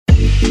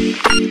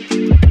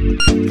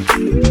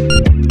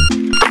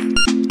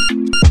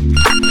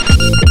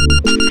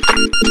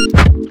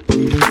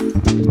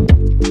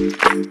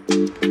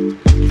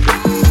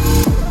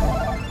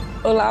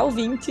Olá,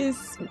 ouvintes!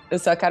 Eu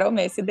sou a Carol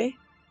Messeder.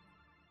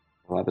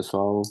 Olá,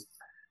 pessoal.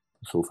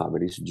 Eu sou o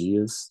Fabrício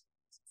Dias.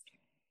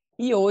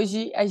 E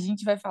hoje a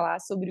gente vai falar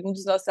sobre um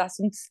dos nossos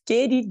assuntos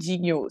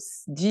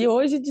queridinhos, de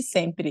hoje e de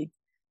sempre.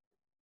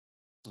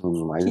 Um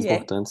dos mais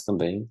importantes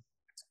também,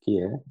 que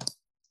é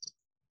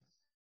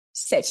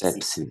sepse.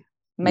 sepse.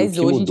 Mas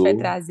hoje a gente vai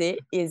trazer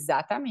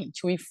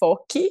exatamente o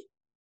enfoque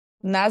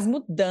nas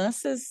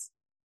mudanças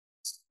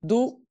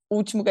do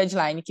último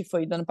guideline, que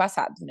foi do ano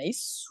passado, não é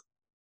isso?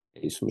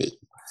 É isso mesmo.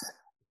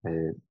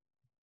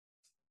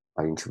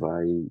 A gente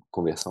vai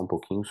conversar um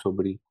pouquinho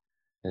sobre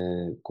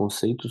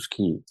conceitos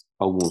que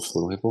alguns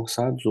foram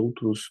reforçados,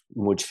 outros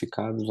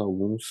modificados,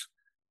 alguns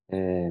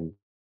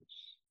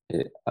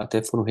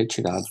até foram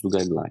retirados do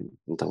guideline.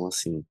 Então,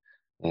 assim,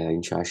 a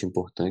gente acha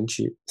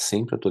importante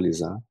sempre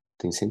atualizar,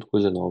 tem sempre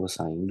coisa nova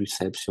saindo, e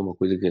sepse é uma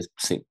coisa que é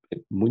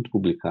muito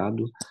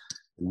publicado,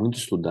 muito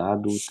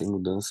estudado, tem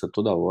mudança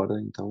toda hora,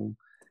 então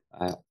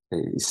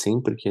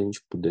sempre que a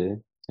gente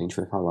puder, a gente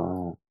vai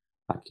falar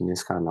aqui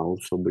nesse canal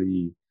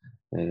sobre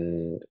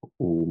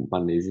o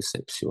manejo de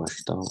sepse. Eu acho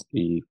que tá,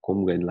 e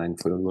como o guideline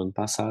foi no ano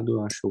passado,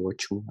 eu acho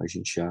ótimo a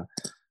gente já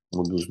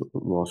um dos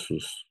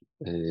nossos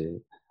é,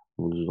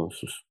 um dos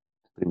nossos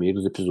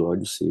primeiros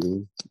episódios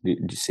serem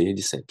de ser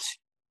de sepse.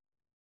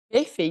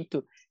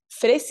 Perfeito.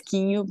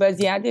 Fresquinho,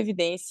 baseado em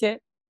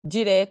evidência,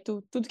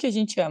 direto, tudo que a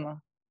gente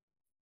ama.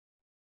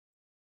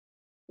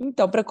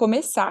 Então, para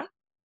começar,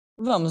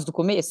 vamos do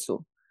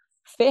começo?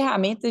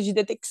 Ferramentas de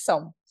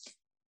detecção.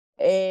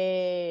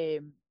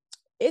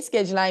 Esse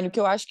guideline, o que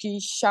eu acho que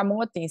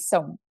chamou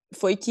atenção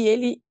foi que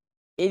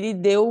ele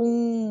deu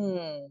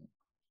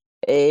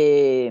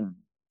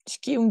acho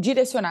que um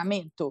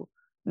direcionamento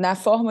na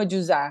forma de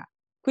usar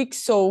quick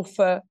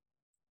solfa,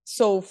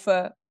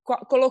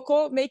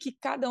 colocou meio que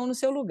cada um no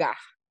seu lugar.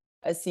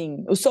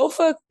 Assim, o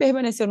solfa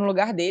permaneceu no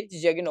lugar dele, de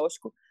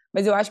diagnóstico,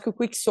 mas eu acho que o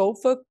quick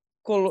solfa,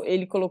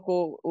 ele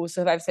colocou o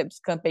Survive Sepsis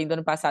Campaign do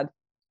ano passado,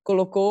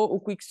 colocou o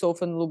quick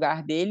solfa no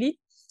lugar dele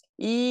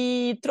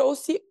e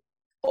trouxe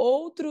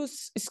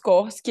outros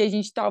scores que a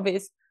gente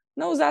talvez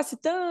não usasse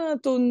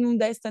tanto, não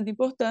desse tanta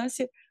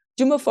importância,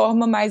 de uma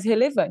forma mais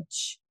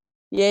relevante.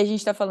 E aí a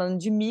gente está falando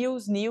de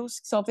NILS,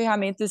 que são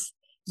ferramentas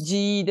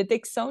de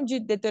detecção de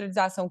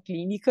deteriorização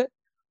clínica,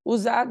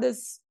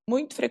 usadas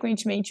muito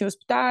frequentemente em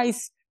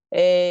hospitais,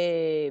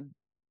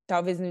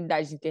 talvez na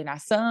unidade de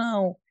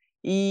internação,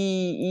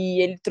 e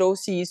ele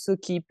trouxe isso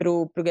aqui para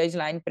o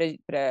guideline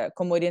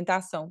como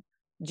orientação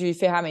de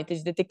ferramentas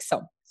de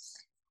detecção.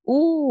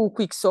 O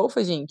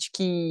QuickSolfa, gente,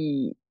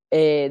 que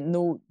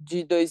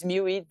de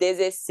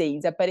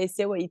 2016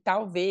 apareceu aí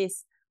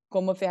talvez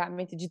como uma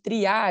ferramenta de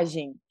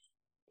triagem,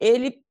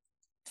 ele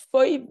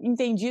foi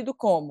entendido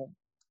como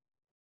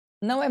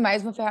não é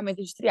mais uma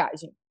ferramenta de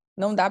triagem.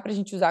 Não dá para a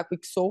gente usar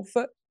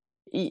QuickSolfa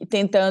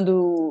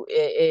tentando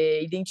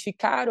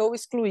identificar ou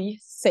excluir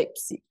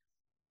sepse.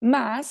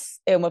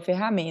 Mas é uma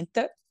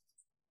ferramenta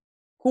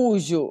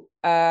cujo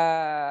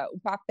o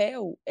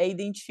papel é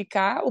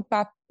identificar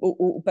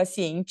o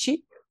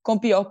paciente com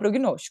pior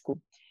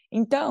prognóstico.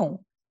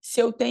 Então,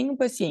 se eu tenho um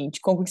paciente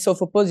com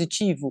quicksolfa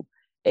positivo,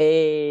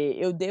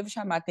 eu devo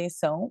chamar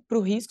atenção para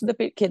o risco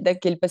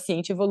daquele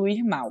paciente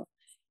evoluir mal.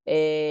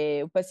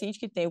 O paciente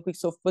que tem o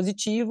quicksolfa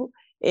positivo,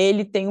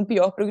 ele tem um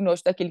pior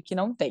prognóstico daquele que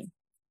não tem.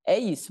 É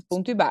isso,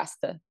 ponto e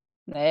basta,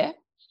 né?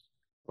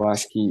 Eu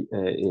acho que,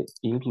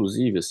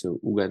 inclusive, assim,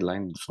 o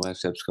guideline do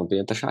Sepsis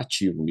Campaign é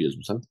taxativo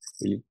mesmo, sabe?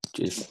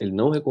 Ele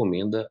não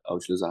recomenda a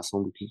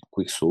utilização do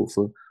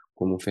QuickSolfa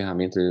como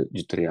ferramenta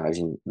de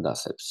triagem da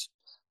sepse.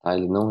 Tá?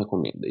 Ele não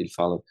recomenda. Ele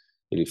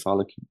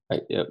fala que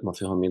é uma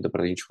ferramenta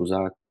para a gente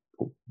usar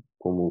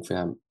como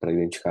para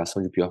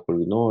identificação de pior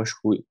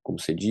prognóstico, como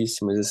você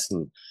disse, mas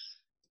assim,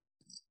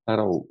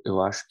 Carol,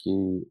 eu acho que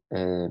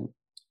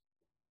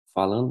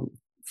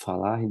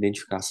falar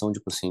identificação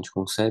de paciente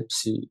com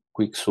sepse,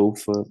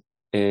 QuickSolfa,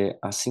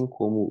 assim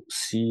como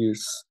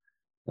SEERS,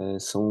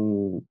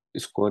 são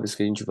scores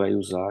que a gente vai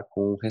usar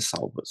com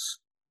ressalvas.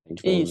 A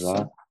gente Isso.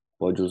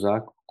 pode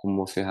usar como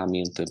uma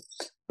ferramenta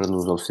para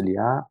nos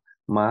auxiliar,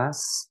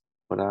 mas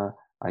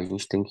a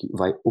gente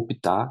vai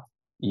optar,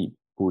 e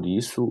por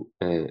isso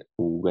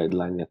o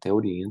guideline até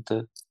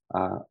orienta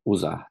a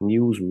usar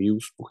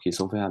NILS, porque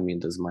são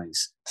ferramentas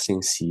mais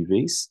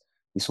sensíveis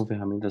e são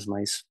ferramentas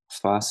mais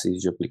fáceis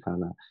de aplicar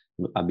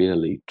à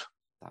beira-leito.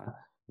 Tá?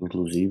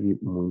 Inclusive,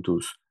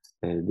 muitos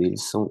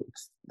deles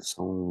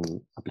são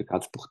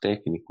aplicados por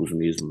técnicos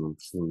mesmo, não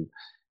precisam,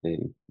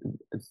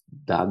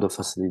 dado a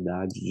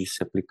facilidade de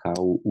se aplicar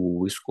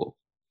o score.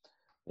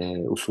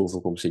 O sulfa,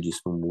 como você disse,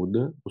 não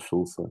muda.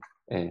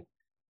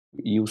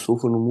 E o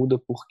sulfa não muda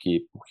por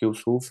quê? Porque o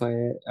sulfa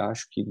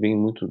acho que vem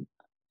muito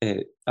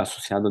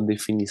associado à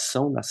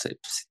definição da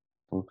sepse.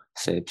 Então,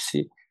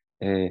 sepse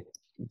é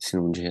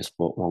síndrome de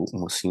resposta,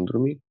 uma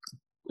síndrome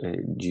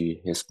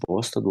de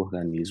resposta do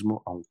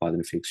organismo a um quadro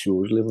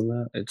infeccioso, levando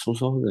à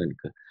disfunção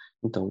orgânica.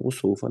 Então, o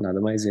SOFA nada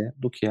mais é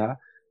do que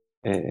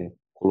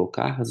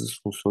colocar as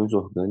disfunções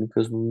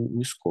orgânicas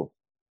no score,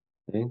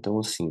 né? Então,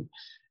 assim,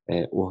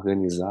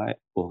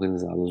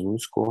 organizá-las no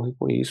score e,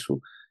 com isso,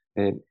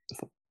 é,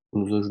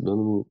 nos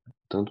ajudando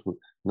tanto,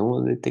 não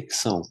na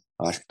detecção.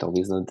 Acho que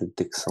talvez na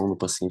detecção do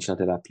paciente na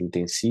terapia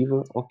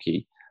intensiva,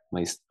 ok,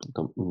 mas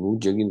no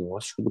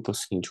diagnóstico do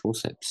paciente com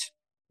sepse.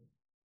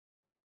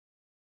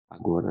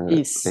 Agora,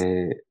 Isso.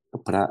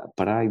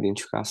 para a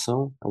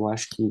identificação, eu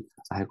acho que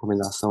a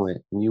recomendação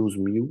é News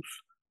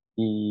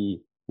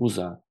e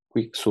usar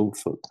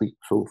QuickSOFA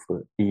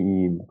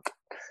e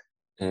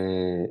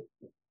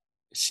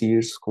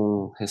Sears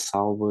com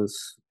ressalvas,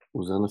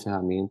 usando a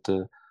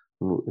ferramenta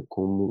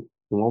como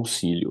um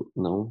auxílio,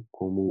 não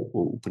como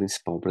o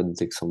principal para a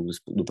detecção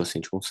do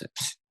paciente com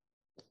sepse.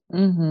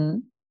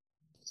 Uhum.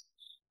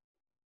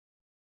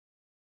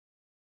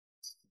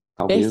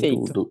 Talvez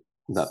Perfeito.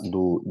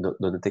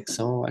 da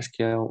detecção, eu acho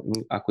que é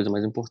a coisa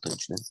mais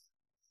importante, né?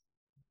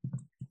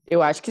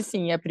 Eu acho que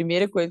sim. A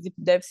primeira coisa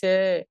deve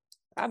ser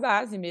a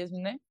base mesmo,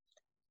 né?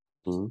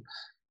 Sim.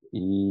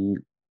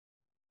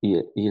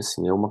 E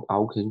assim,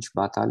 algo que a gente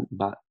batalha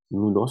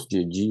no nosso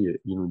dia a dia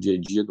e no dia a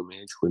dia do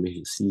médico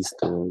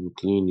emergencista, do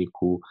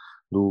clínico,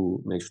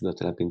 do médico da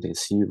terapia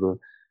intensiva,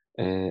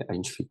 a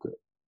gente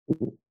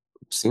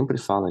sempre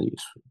fala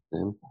isso,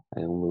 né?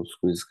 É uma das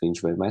coisas que a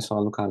gente vai mais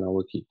falar no canal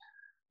aqui.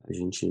 A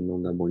gente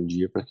não dá bom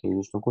dia para quem a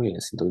gente não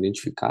conhece. Então,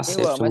 identificar a Eu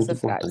sepse é amo muito essa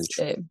frase.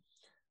 importante,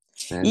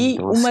 né? E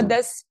Então, uma assim,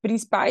 das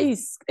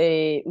principais,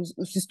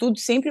 os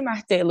estudos sempre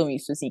martelam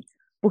isso, assim.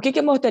 Por que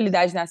a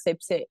mortalidade na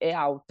sepse é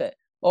alta?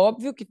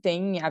 Óbvio que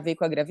tem a ver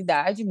com a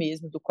gravidade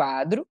mesmo do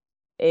quadro,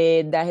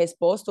 da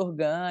resposta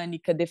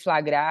orgânica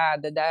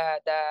deflagrada,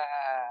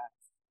 da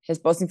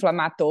resposta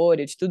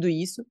inflamatória, de tudo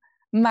isso,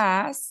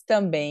 mas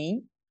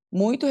também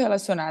muito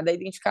relacionada à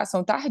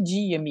identificação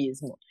tardia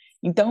mesmo.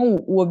 Então,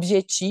 o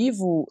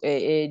objetivo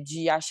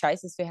de achar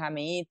essas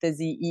ferramentas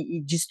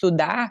e de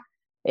estudar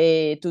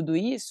tudo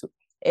isso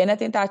é na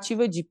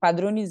tentativa de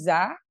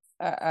padronizar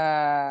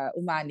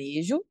o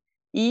manejo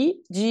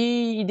e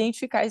de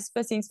identificar esses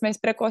pacientes mais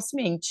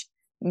precocemente.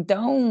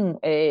 Então,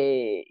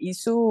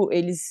 isso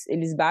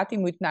eles batem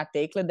muito na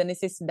tecla da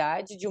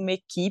necessidade de uma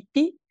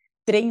equipe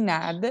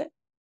treinada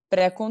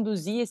para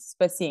conduzir esses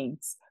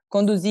pacientes.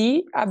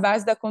 Conduzir, a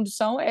base da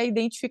condução é a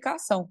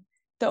identificação.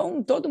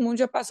 Então, todo mundo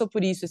já passou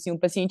por isso, assim, um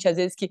paciente, às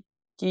vezes,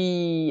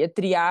 que é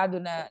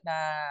triado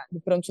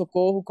no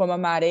pronto-socorro como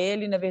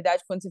amarelo, e, na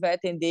verdade, quando você vai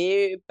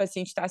atender, o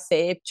paciente está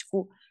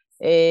séptico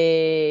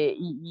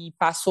e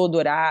passou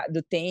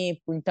do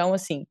tempo. Então,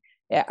 assim,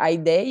 a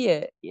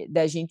ideia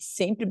da gente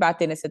sempre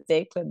bater nessa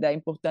tecla da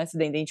importância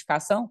da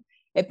identificação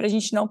é para a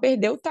gente não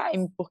perder o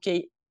time,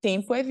 porque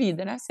tempo é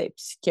vida na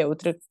sepse, que é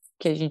outra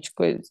que a gente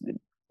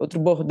outro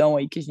bordão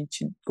aí que a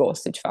gente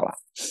gosta de falar.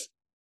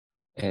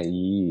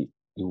 e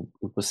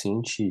o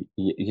paciente,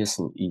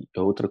 assim, e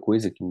é outra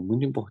coisa que é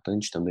muito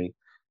importante também,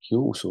 que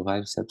o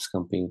Survival Sepsis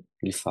Campaign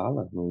ele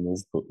fala no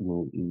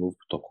novo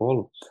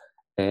protocolo,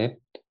 é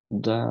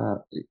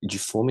de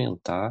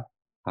fomentar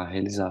a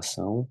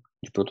realização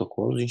de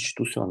protocolos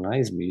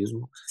institucionais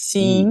mesmo,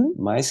 Sim,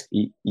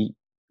 e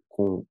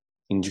com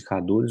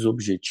indicadores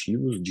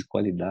objetivos de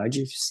qualidade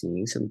e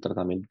eficiência no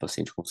tratamento do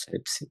paciente com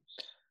sepse,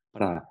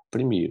 para,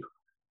 primeiro,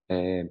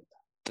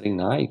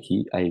 treinar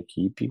a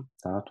equipe,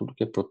 tá? Tudo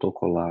que é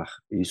protocolar,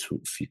 isso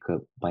fica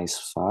mais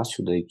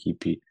fácil da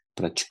equipe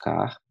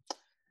praticar,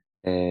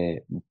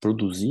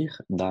 produzir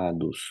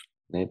dados,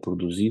 né?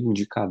 Produzir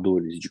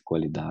indicadores de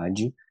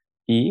qualidade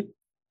e,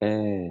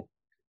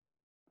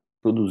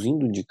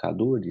 produzindo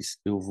indicadores,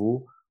 eu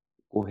vou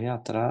correr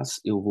atrás,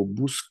 eu vou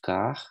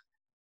buscar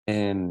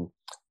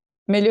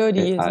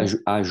melhorias, né?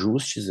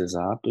 ajustes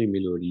exatos e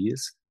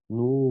melhorias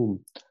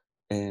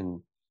é,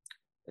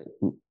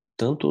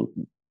 tanto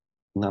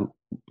na,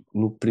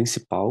 no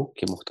principal,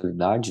 que é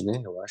mortalidade,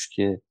 né? Eu acho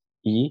que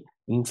e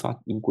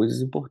em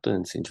coisas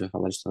importantes. A gente vai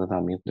falar de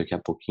tratamento daqui a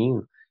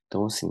pouquinho.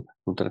 Então, assim,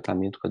 um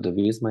tratamento cada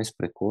vez mais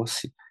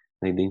precoce,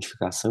 na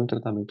identificação e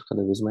tratamento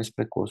cada vez mais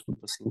precoce do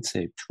paciente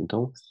séptico.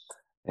 Então,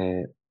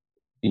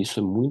 isso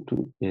é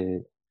muito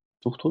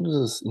por todas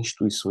as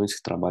instituições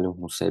que trabalham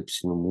com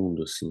sepse no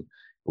mundo, assim,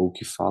 ou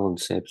que falam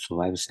de sepse,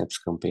 Survival Sepsis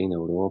Campaign na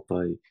Europa,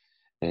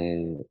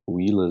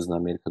 o ILAS na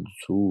América do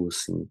Sul,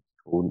 assim,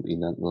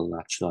 na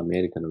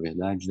Latinoamérica, na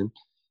verdade, né?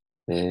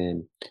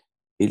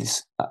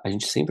 A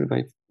gente sempre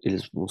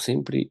eles vão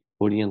sempre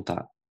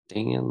orientar,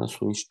 tenha na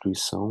sua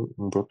instituição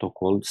um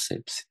protocolo de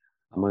sepse.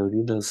 A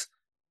maioria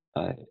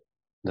ah,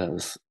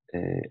 das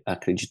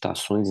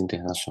acreditações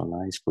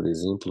internacionais, por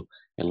exemplo,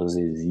 elas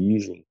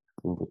exigem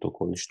um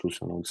protocolo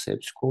institucional de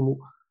sepse como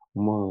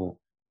uma,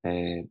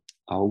 é,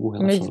 algo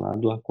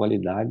relacionado à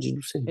qualidade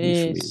do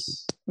serviço mesmo,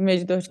 Isso,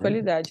 medidor de né?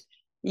 qualidade.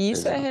 E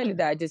isso é a Exato.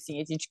 realidade,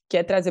 assim, a gente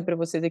quer trazer para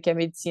vocês aqui a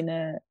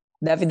medicina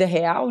da vida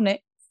real, né?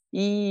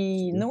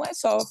 E Sim. não é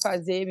só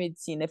fazer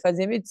medicina, é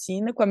fazer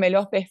medicina com a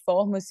melhor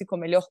performance, com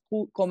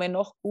o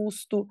menor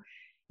custo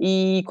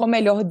e com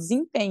melhor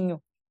desempenho.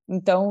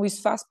 Então,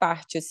 isso faz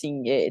parte,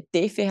 assim,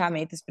 ter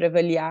ferramentas para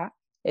avaliar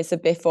essa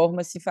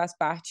performance faz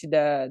parte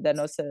da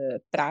nossa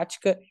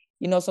prática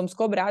e nós somos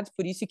cobrados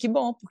por isso, e que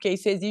bom, porque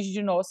isso exige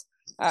de nós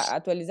a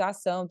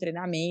atualização,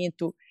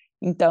 treinamento.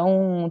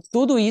 Então,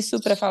 tudo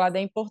isso para falar da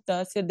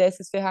importância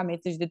dessas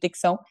ferramentas de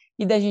detecção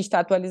e da gente estar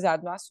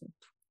atualizado no assunto.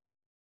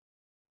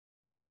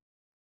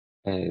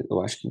 Eu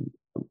acho que,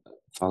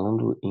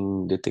 falando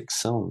em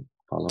detecção,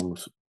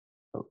 falamos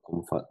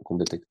como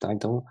detectar.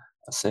 Então,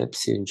 a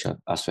sepse,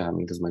 as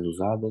ferramentas mais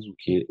usadas,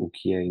 o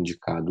que é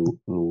indicado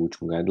no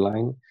último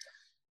guideline,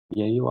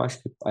 e aí eu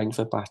acho que a gente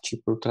vai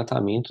partir para o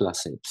tratamento da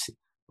sepse.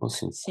 Então,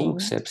 assim, como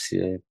que Sim,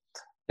 sepse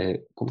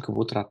como que eu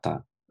vou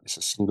tratar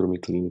essa síndrome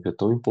clínica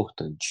tão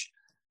importante?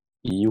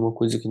 E uma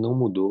coisa que não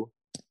mudou,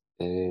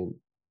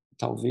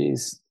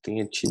 talvez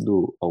tenha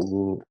tido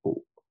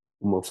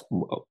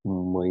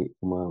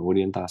uma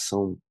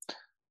orientação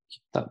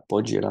que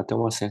pode gerar até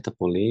uma certa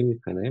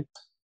polêmica, né?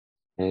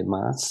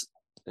 Mas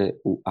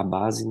a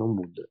base não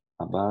muda.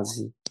 A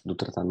base do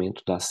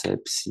tratamento da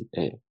sepse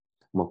é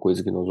uma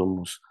coisa que nós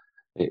vamos,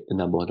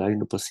 na abordagem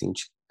do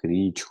paciente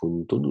crítico,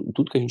 em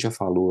tudo que a gente já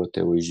falou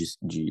até hoje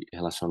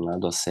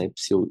relacionado à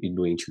sepse e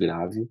doente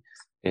grave,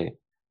 é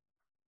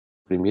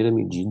primeira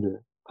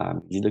medida, a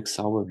medida que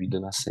salva a vida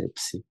na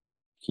sepse,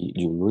 que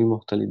diminui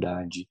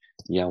mortalidade,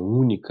 e a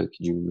única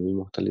que diminui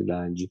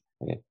mortalidade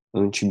é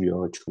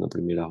antibiótico na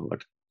primeira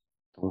hora.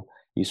 Então,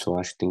 isso eu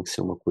acho que tem que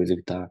ser uma coisa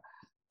que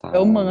é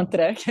o tá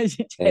mantra que a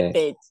gente é,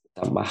 repete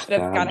tá para ficar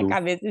na marcado,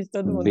 cabeça de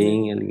todo mundo.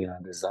 bem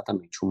alinhado,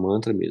 exatamente, o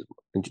mantra mesmo.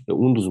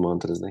 Um dos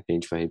mantras, né, que a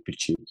gente vai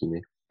repetir aqui,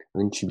 né?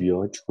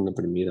 Antibiótico na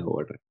primeira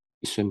hora.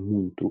 Isso é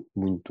muito,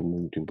 muito,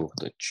 muito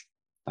importante,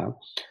 tá?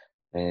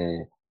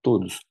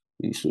 Todos.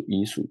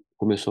 Isso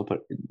começou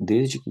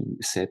desde que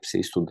sepse é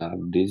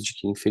estudado, desde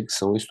que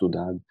infecção é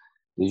estudado,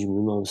 desde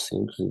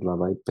 1900 e lá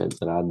vai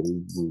pedrada.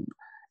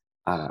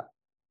 A,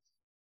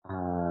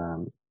 a,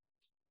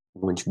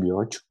 o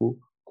antibiótico,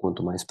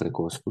 quanto mais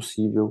precoce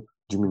possível,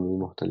 diminui a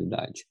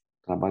mortalidade.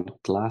 O trabalho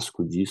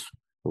clássico disso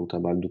é o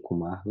trabalho do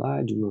Kumar,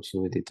 lá de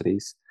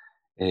 1993,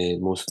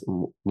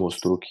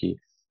 mostrou que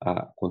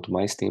quanto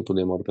mais tempo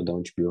demora para dar um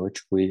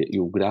antibiótico, e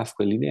o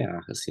gráfico é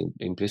linear, assim,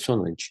 é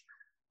impressionante,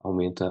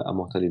 aumenta a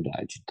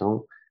mortalidade.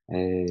 Então,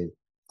 é,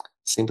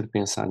 sempre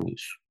pensar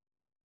nisso.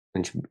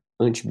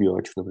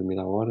 Antibiótico na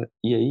primeira hora,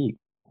 e aí,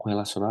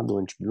 relacionado ao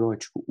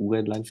antibiótico, o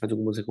guideline faz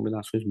algumas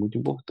recomendações muito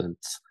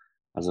importantes,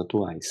 as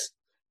atuais,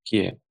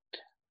 que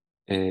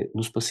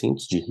nos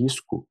pacientes de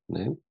risco,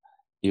 né,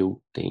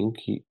 eu tenho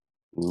que,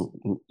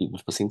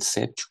 nos pacientes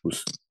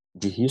sépticos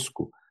de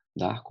risco,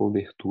 dar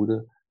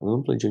cobertura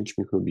ampla de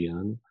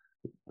antimicrobiano,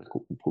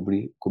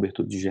 cobrir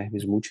cobertura de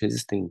germes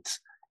multiresistentes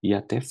e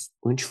até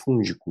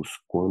antifúngicos,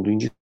 quando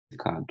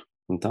indicado.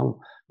 Então,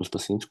 nos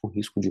pacientes com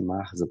risco de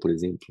MARSA, por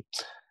exemplo,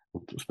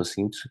 os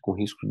pacientes com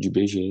risco de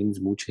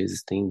BGMs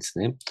multiresistentes,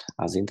 né,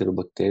 as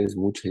enterobactérias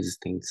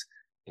multiresistentes,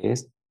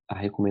 a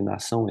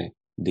recomendação é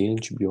dê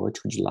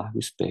antibiótico de largo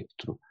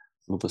espectro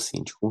no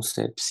paciente com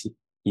sepse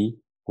e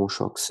com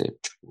choque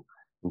séptico.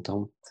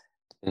 Então,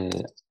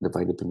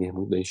 vai depender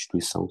muito da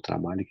instituição que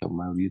trabalha, que a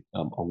maioria,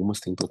 algumas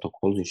têm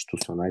protocolos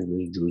institucionais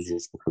mesmo de uso de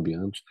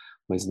antimicrobianos,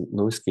 mas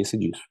não esqueça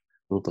disso.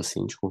 No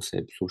paciente com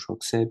sepse ou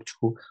choque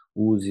séptico,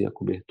 use a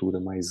cobertura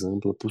mais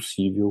ampla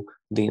possível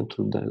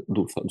dentro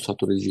dos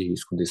fatores de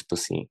risco desse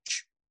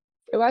paciente.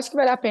 Eu acho que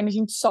vale a pena a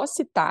gente só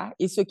citar.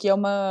 Isso aqui é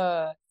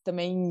uma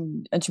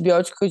também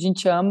antibiótico que a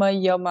gente ama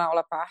e é uma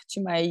aula à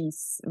parte,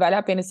 mas vale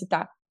a pena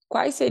citar.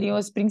 Quais seriam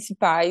as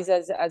principais,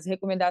 as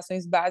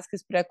recomendações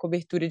básicas para a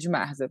cobertura de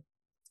MARSA?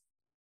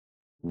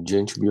 De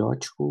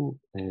antibiótico,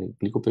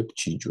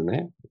 glicopeptídeo,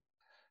 né?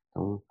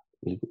 Então,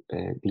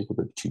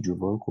 glicopeptídeo,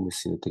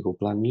 vancomicina,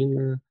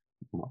 tecoplamina,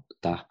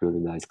 dar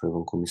prioridade para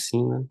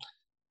vancomicina,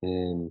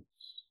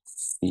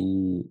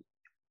 e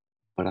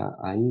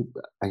aí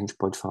a gente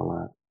pode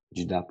falar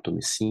de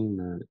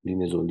daptomicina,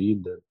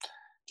 linezolida,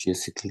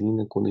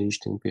 tiaciclina, quando a gente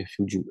tem um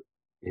perfil de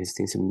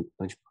resistência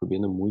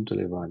antimicrobiana muito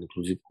elevado,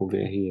 inclusive com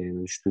VRE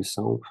na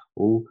instituição,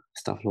 ou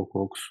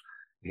estafilococcus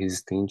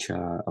resistente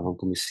à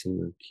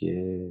vancomicina, que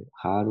é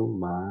raro,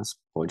 mas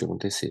pode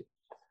acontecer.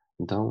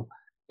 Então,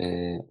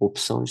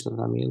 opção de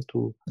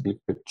tratamento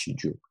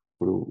glicopeptídeo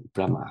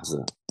para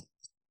MARSA,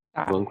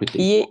 Tá. banco e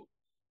E, tempo.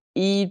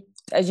 e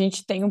a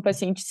gente tem um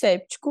paciente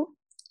séptico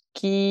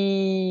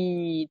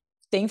que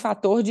tem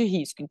fator de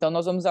risco, então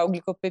nós vamos usar o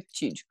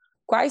glicopeptídeo.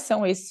 Quais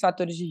são esses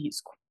fatores de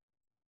risco?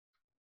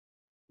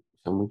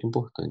 Isso é muito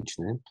importante,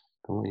 né?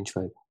 Então, a gente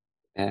vai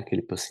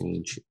aquele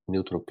paciente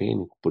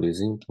neutropênico, por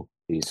exemplo,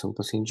 esse é um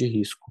paciente de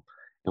risco.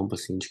 É um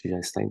paciente que já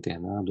está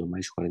internado há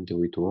mais de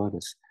 48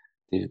 horas,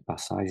 teve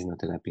passagem na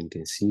terapia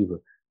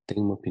intensiva,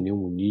 tem uma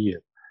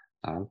pneumonia,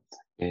 tá?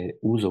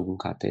 Usa algum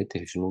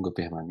catéter de longa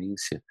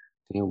permanência,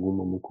 tem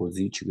alguma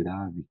mucosite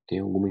grave, tem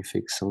alguma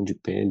infecção de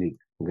pele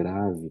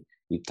grave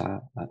e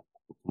está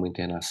com uma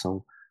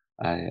internação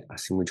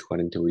acima de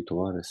 48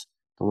 horas.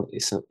 Então,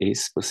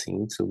 esses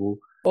pacientes eu vou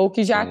Ou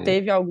que já é,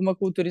 teve alguma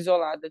cultura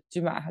isolada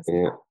de MARSA?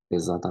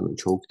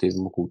 exatamente, ou que teve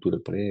uma cultura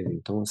prévia.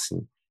 Então,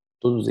 assim,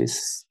 todos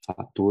esses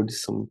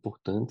fatores são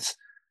importantes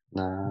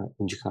na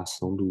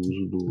indicação do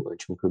uso do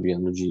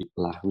antimicrobiano de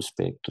largo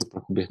espectro para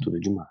cobertura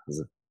de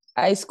masa.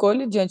 A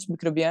escolha de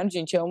antimicrobiano,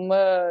 gente, é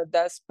uma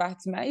das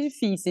partes mais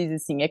difíceis,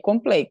 assim, é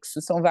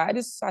complexo, são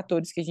vários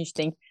fatores que a gente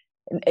tem.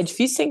 É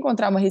difícil você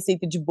encontrar uma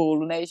receita de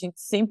bolo, né? A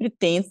gente sempre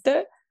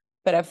tenta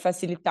para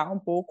facilitar um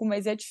pouco,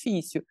 mas é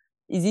difícil.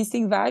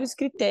 Existem vários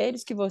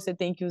critérios que você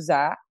tem que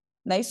usar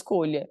na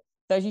escolha.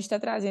 Então, a gente está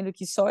trazendo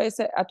aqui só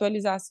essa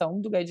atualização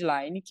do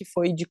guideline, que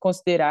foi de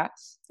considerar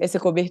essa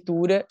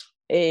cobertura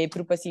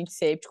para o paciente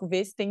séptico,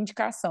 ver se tem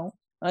indicação.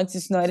 Antes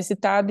isso não era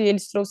citado e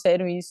eles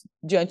trouxeram isso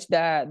diante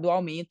do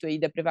aumento aí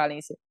da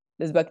prevalência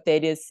das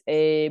bactérias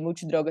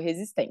multidroga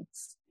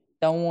resistentes.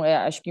 Então,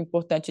 acho que é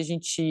importante a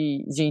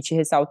gente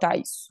ressaltar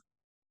isso.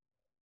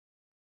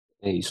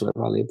 Isso vai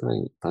valer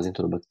para as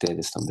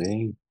enterobactérias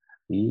também.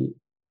 E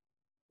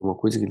uma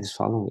coisa que eles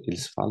falam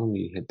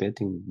e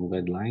repetem no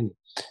guideline,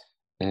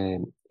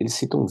 eles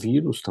citam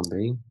vírus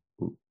também,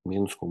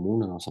 menos comum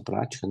na nossa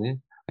prática, né?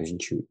 A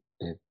gente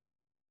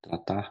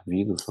tratar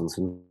vírus, falando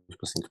assim, nos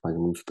pacientes mais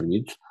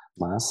imunossuprimidos,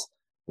 mas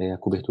a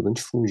cobertura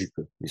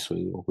antifúngica, isso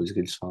aí é uma coisa que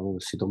eles falam,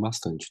 citam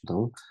bastante.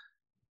 Então,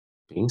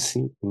 pense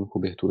em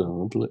cobertura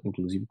ampla,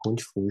 inclusive com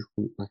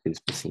antifúngico naqueles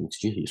pacientes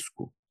de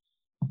risco.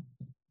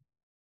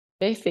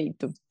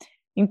 Perfeito.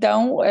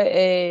 Então, a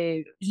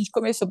gente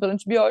começou pelo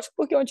antibiótico,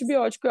 porque o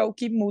antibiótico é o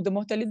que muda a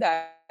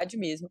mortalidade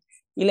mesmo.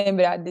 E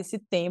lembrar desse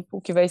tempo,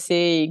 que vai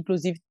ser,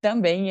 inclusive,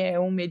 também é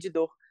um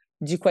medidor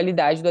de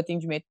qualidade do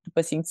atendimento do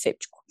paciente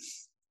séptico.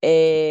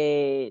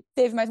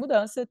 Teve mais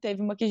mudança,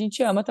 teve uma que a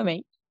gente ama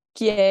também,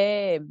 que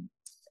é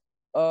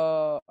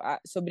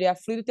sobre a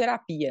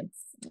fluidoterapia,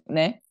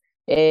 né?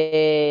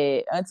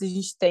 Antes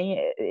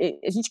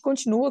a gente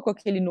continua com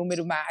aquele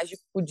número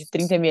mágico de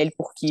 30 ml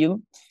por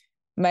quilo,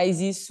 mas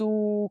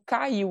isso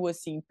caiu,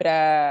 assim,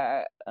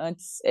 para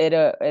antes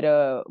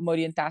era uma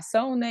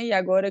orientação, né? E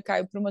agora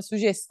caiu para uma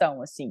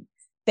sugestão, assim.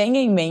 Tenha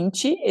em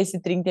mente esse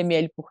 30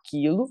 ml por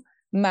quilo,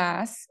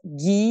 mas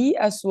guie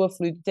a sua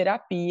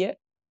fluidoterapia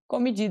com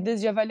medidas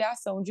de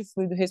avaliação de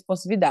fluido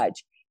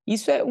responsividade.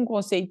 Isso é um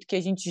conceito que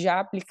a gente já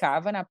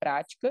aplicava na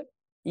prática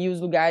e os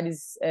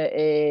lugares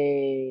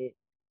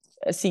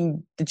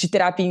assim de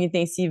terapia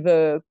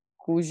intensiva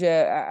cuja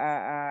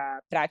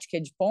a prática é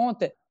de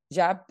ponta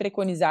já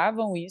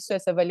preconizavam isso,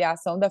 essa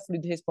avaliação da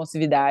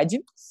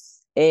fluido-responsividade,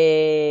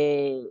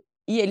 e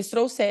eles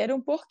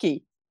trouxeram por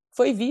quê?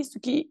 Foi visto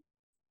que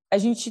a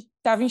gente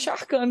estava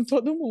encharcando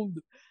todo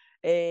mundo.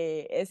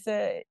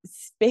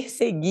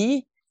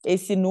 Perseguir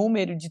esse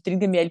número de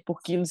 30 ml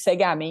por quilo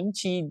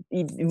cegamente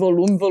e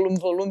volume, volume,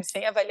 volume,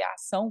 sem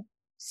avaliação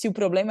se o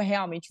problema é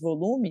realmente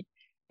volume,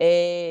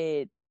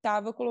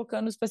 estava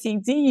colocando os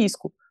pacientes em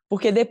risco,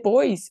 porque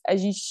depois a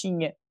gente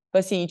tinha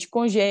paciente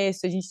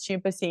congesto, a gente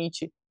tinha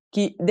paciente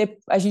que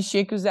a gente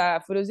tinha que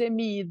usar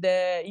furosemida,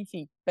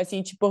 enfim,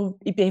 paciente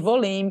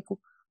hipervolêmico,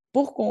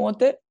 por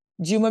conta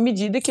de uma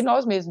medida que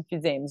nós mesmos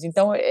fizemos.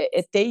 Então,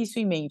 ter isso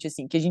em mente,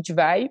 assim, que a gente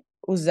vai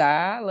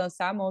usar,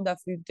 lançar a mão da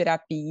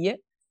fluidoterapia,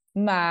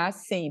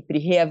 mas sempre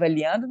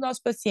reavaliando o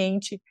nosso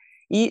paciente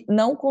e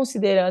não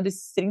considerando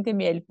esses 30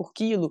 ml por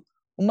quilo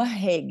uma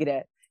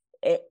regra.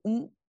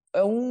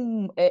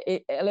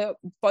 Ela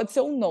pode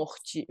ser um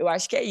norte. Eu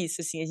acho que é isso,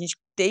 assim, a gente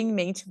tem em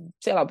mente,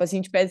 sei lá, o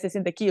paciente pesa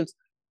 60 quilos,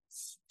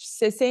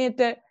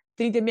 60,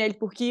 30 ml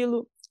por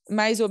quilo,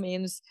 mais ou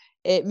menos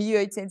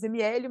 1.800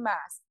 ml,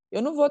 mas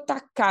eu não vou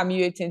tacar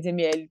 1.800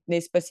 ml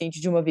nesse paciente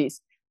de uma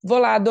vez. Vou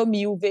lá, dou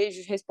 1.000,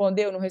 vejo,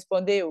 respondeu, não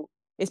respondeu.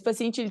 Esse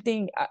paciente ele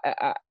tem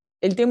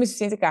uma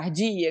insuficiência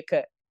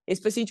cardíaca.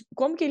 Esse paciente,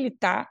 como que ele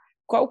está?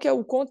 Qual que é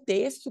o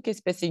contexto que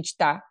esse paciente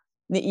está?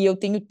 E eu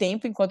tenho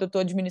tempo, enquanto eu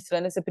estou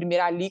administrando essa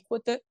primeira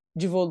alíquota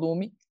de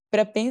volume,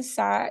 para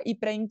pensar e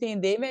para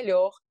entender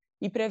melhor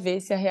e para ver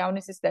se a real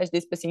necessidade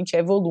desse paciente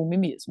é volume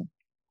mesmo.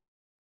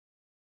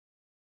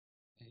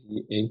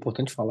 É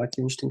importante falar que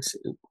a gente tem que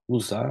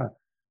usar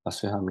as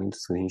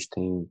ferramentas que a gente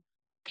tem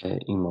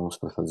em mãos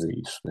para fazer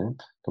isso, né?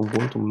 Então,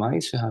 quanto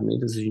mais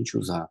ferramentas a gente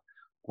usar,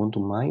 quanto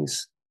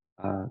mais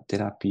a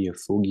terapia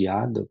for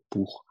guiada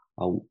por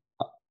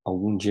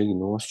algum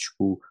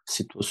diagnóstico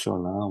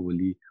situacional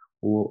ali,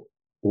 ou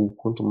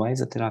quanto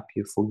mais a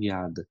terapia for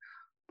guiada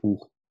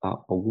por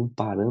algum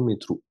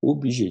parâmetro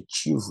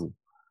objetivo,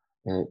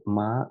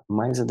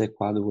 mais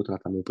adequado eu vou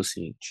tratar meu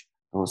paciente.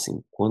 Então,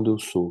 assim, quando eu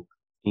sou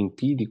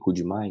empírico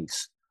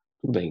demais,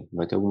 tudo bem,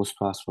 vai ter algumas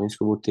situações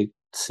que eu vou ter que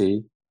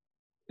ser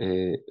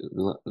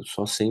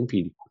só ser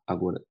empírico.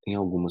 Agora, em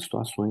algumas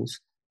situações,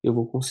 eu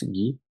vou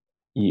conseguir,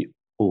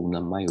 ou na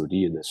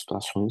maioria das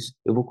situações,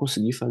 eu vou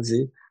conseguir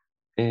fazer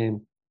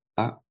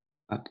a,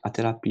 a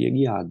terapia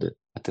guiada,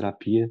 a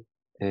terapia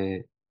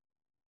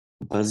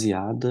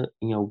baseada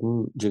em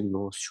algum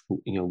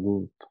diagnóstico, em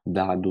algum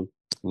dado,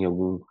 em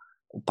algum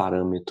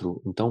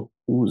parâmetro. Então,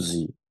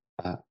 use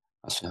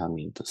as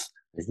ferramentas.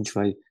 A gente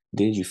vai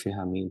desde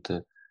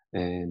ferramenta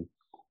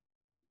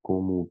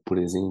como, por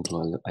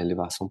exemplo, a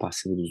elevação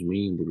passiva dos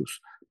membros,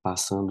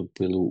 passando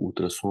pelo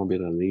ultrassom à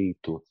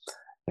beira-leito,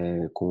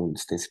 com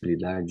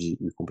distensibilidade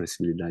e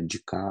compressibilidade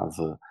de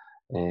cava,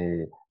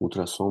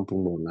 ultrassom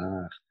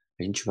pulmonar,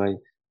 a gente vai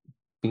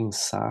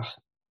pensar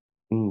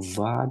em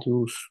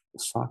vários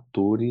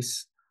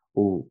fatores,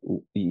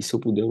 e se eu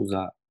puder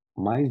usar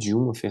mais de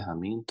uma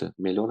ferramenta,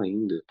 melhor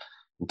ainda.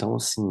 Então,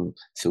 assim,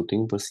 se eu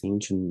tenho um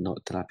paciente na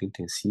terapia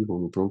intensiva, ou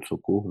no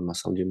pronto-socorro, numa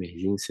sala de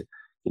emergência,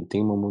 ele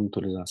tem uma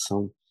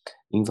monitorização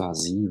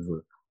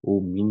invasiva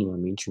ou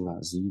minimamente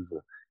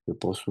invasiva, eu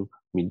posso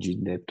medir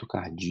débito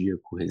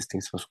cardíaco,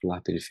 resistência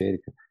vascular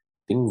periférica,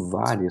 tem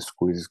várias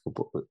coisas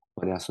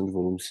variação de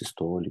volume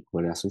sistólico,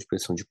 variação de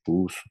pressão de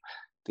pulso,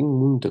 tem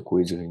muita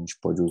coisa que a gente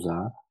pode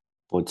usar.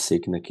 Pode ser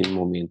que naquele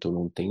momento eu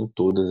não tenho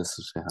todas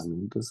essas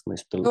ferramentas,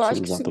 mas Eu se eu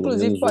acho que usar isso, pelo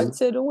inclusive, menos pode uma,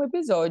 ser um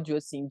episódio,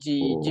 assim, de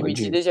pode,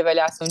 medidas de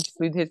avaliação de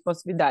fluido e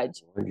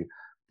responsividade.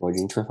 pode.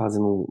 A gente vai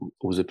fazendo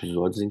os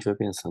episódios, a gente vai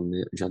pensando,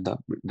 né? Já dá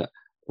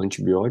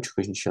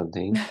antibiótico a gente já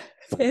tem,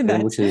 bactéria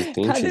Verdade.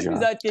 multiresistente Cada já.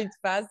 episódio que a gente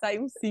faz, sai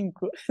uns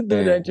 5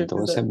 durante o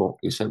Então isso é episódio. bom.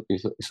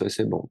 Isso vai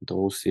ser bom. Então,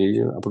 ou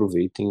seja,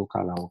 aproveitem o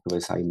canal que vai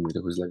sair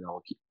muita coisa legal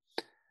aqui.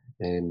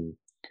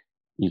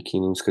 E quem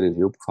não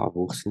inscreveu, por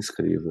favor, se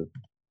inscreva.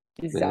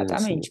 Né? Assim,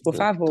 Exatamente, por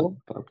favor.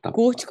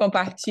 Curte,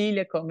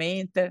 compartilha,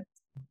 comenta.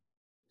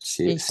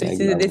 A gente segue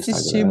precisa lá no desse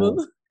Instagram.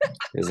 estímulo.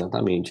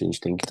 Exatamente, a gente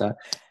tem que estar,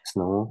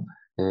 senão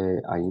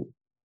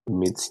a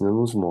medicina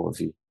nos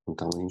move,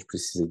 então a gente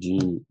precisa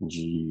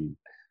de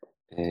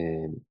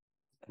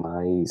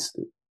mais,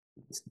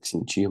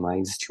 sentir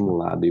mais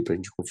estimulado aí pra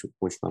gente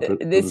continuar Desse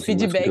produzindo mais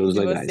feedback conteúdos de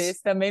legais.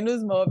 vocês também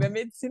nos move. A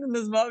medicina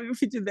nos move e o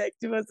feedback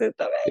de vocês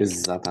também.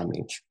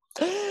 Exatamente.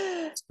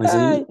 Mas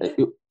aí, Ai,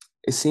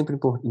 é sempre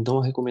importante, então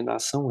a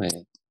recomendação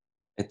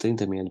é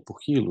 30 ml por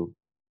quilo?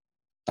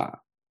 Tá,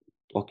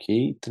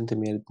 ok, 30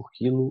 ml por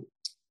quilo,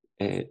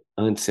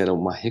 antes era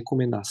uma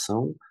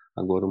recomendação,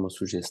 agora uma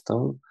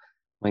sugestão,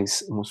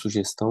 mas uma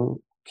sugestão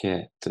que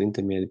é 30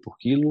 ml por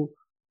quilo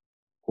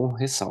com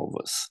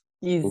ressalvas,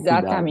 com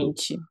cuidado,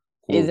 exatamente.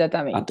 com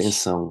Exatamente.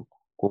 atenção,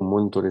 com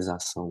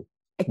monitorização do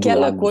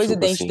Aquela lado do coisa, seu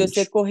dente, de você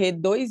paciente. correr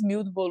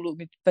 2.000 do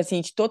volume do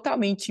paciente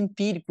totalmente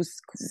empírico,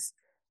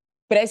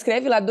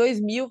 prescreve lá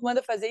 2.000,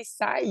 manda fazer e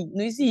sai.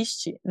 Não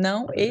existe.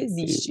 Não E,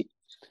 existe.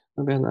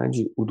 na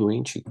verdade, o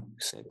doente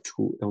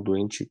séptico é o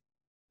doente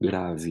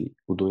grave.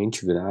 O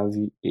doente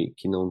grave e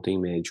que não tem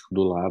médico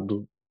do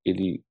lado,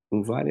 ele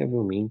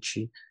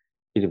invariavelmente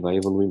ele vai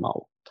evoluir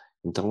mal.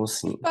 Então,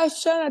 assim,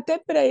 Achando até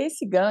para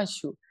esse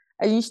gancho,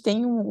 a gente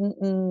tem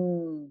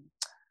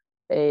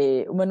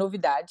uma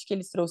novidade que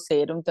eles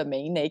trouxeram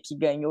também, né, que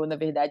ganhou, na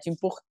verdade,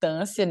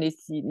 importância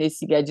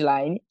nesse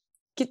guideline,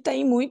 que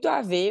tem muito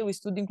a ver, o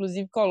estudo,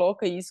 inclusive,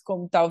 coloca isso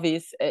como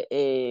talvez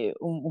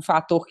um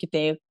fator que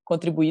tenha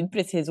contribuído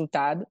para esse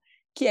resultado,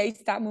 que é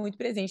estar muito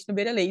presente no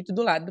beira-leito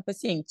do lado do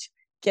paciente,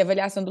 que é a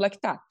avaliação do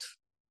lactato,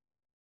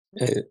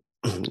 é,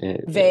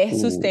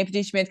 versus tempo de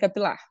enchimento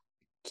capilar,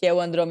 que é o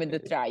Andromeda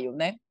Trial,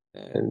 né?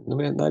 na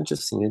verdade,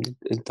 assim, ele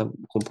está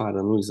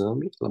comparando o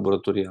exame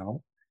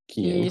laboratorial,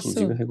 que é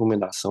inclusive a Isso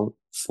recomendação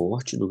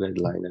forte do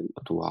guideline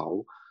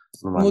atual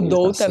no manejo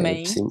mudou da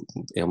também. sepse,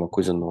 é uma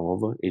coisa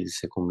nova, eles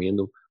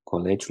recomendam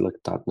colete o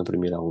lactato na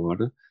primeira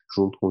hora,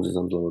 junto com os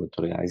exames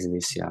laboratoriais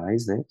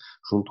iniciais, né,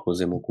 junto com as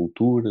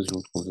hemoculturas,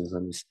 junto com os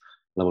exames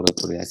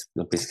laboratoriais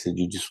na pesquisa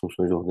de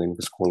disfunções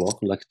orgânicas,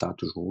 coloca o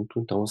lactato junto,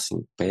 então,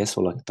 assim, peça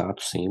o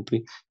lactato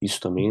sempre, isso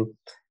também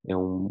é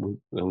um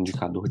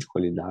indicador de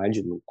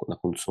qualidade na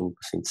condução do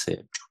paciente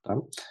séptico, tá?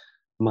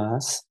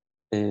 Mas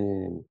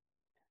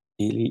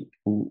ele,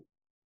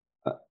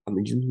 a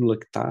medida do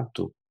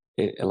lactato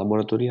é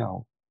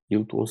laboratorial.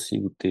 Eu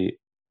consigo ter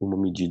uma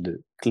medida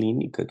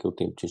clínica, que é o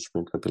tempo de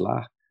enchimento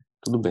capilar,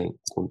 tudo bem,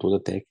 com toda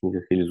a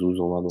técnica que eles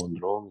usam lá no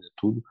Andrômeda,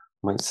 tudo,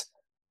 mas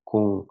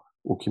com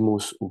o que o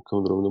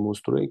Andrômeda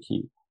mostrou é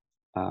que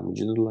a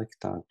medida do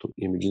lactato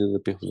e a medida da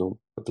perfusão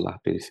capilar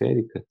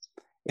periférica,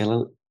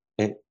 ela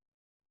é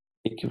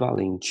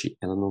equivalente,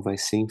 ela não vai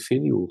ser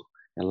inferior.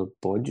 Ela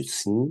pode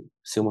sim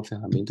ser uma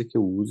ferramenta que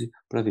eu use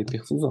para ver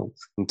perfusão.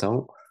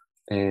 Então,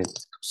 é,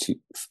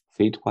 se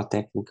feito com a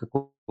técnica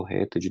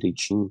correta,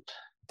 direitinho,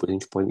 depois a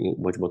gente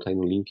pode botar aí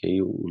no link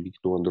aí o link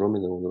do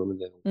Andrômeda. O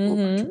Andrômeda é um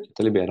aplicativo Uhum. que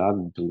está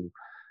liberado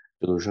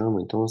pelo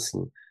JAMA, então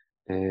assim,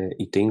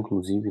 e tem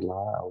inclusive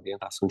lá a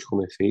orientação de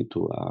como é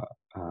feito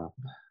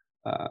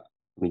a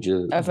medida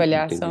do tempo de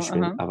Avaliação,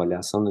 enchimento, uhum. a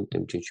avaliação do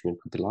tempo de enchimento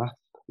capilar.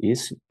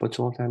 Esse pode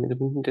ser uma ferramenta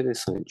muito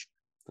interessante,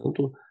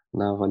 tanto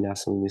na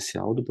avaliação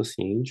inicial do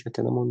paciente,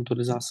 até na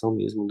monitorização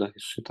mesmo da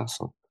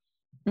ressuscitação.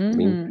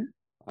 Bem, Uhum.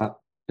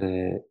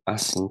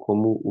 assim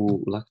como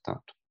o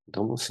lactato.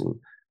 Então, assim,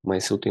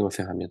 mas se eu tenho uma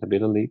ferramenta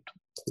beira-leito,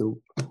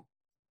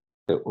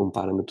 é um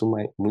parâmetro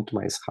muito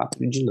mais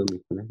rápido e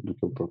dinâmico, né, do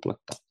que o próprio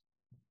lactato.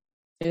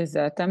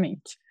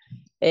 Exatamente.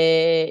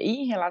 E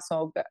em relação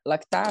ao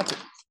lactato,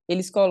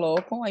 eles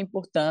colocam a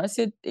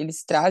importância,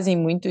 eles trazem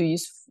muito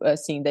isso,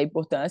 assim, da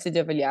importância de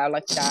avaliar o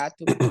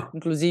lactato,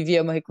 inclusive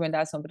é uma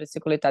recomendação para ser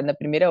coletado na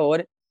primeira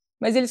hora,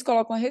 mas eles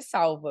colocam a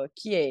ressalva,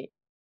 que é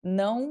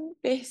não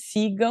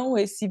persigam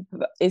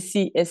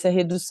essa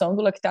redução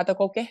do lactato a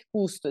qualquer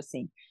custo,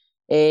 assim.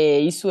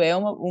 Isso é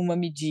uma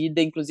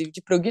medida, inclusive,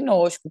 de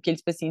prognóstico,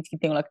 aqueles pacientes que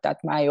têm um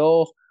lactato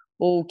maior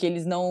ou que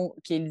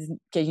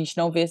a gente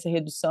não vê essa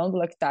redução do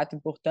lactato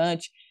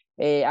importante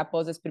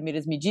após as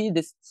primeiras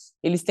medidas,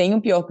 eles têm um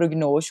pior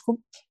prognóstico,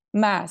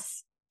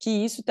 mas que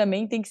isso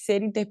também tem que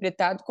ser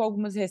interpretado com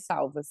algumas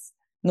ressalvas.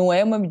 Não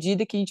é uma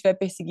medida que a gente vai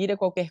perseguir a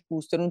qualquer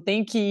custo. Eu não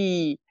tenho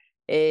que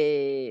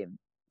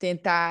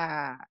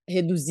tentar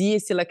reduzir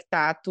esse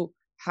lactato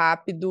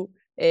rápido,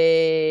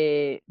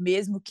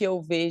 mesmo que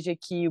eu veja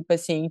que o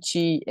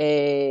paciente,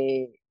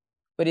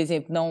 por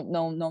exemplo,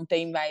 não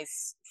tem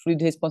mais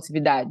fluido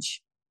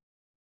responsividade.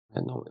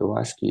 Não, eu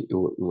acho que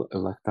o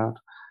lactato,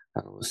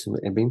 cara, assim,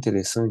 é bem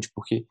interessante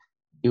porque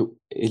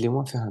ele é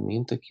uma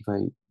ferramenta que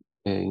vai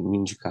me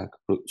indicar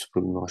se o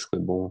prognóstico é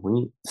bom ou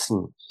ruim.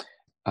 Sim,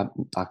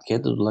 a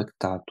queda do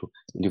lactato,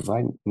 ele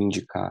vai me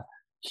indicar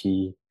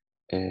que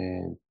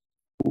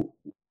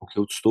o que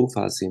eu estou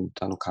fazendo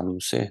está no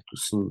caminho certo.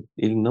 Sim,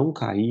 ele não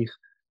cair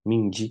me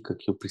indica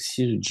que eu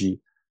preciso de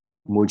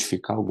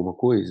modificar alguma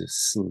coisa.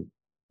 Sim,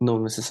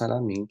 não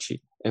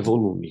necessariamente é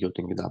volume que eu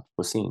tenho que dar para o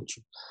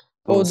paciente.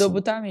 Então, Ou assim,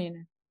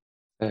 dobutamina.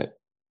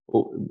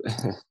 ou,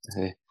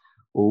 é,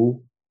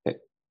 ou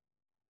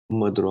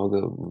uma droga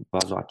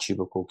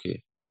vasoativa qualquer.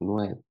 Não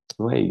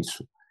é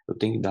isso. Eu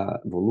tenho que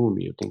dar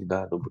volume, eu tenho que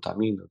dar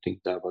dobutamina, eu tenho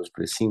que dar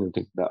vasopressina, eu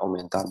tenho que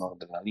aumentar a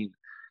noradrenalina.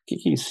 O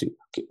que é isso?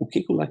 O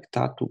que o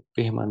lactato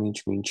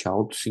permanentemente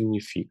alto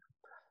significa?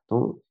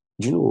 Então,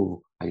 de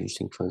novo, a gente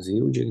tem que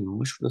fazer o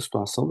diagnóstico da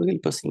situação daquele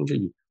paciente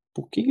ali.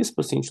 Por que esse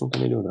paciente não está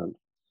melhorando?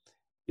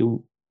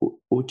 Eu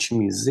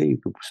otimizei o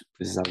que eu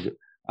precisava.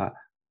 A,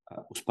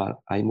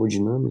 a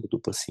hemodinâmica do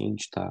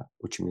paciente está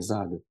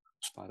otimizada?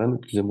 Os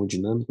parâmetros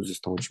hemodinâmicos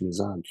estão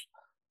otimizados?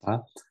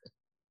 Tá?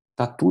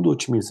 Tá tudo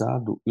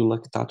otimizado e o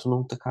lactato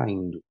não está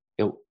caindo.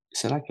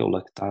 Será que é o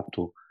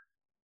lactato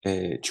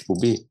tipo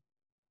B?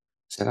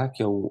 Será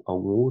que é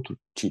algum outro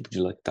tipo de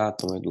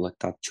lactato, não é do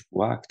lactato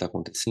tipo A que está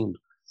acontecendo?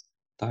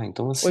 Tá?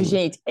 Então, Ô, assim,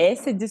 gente,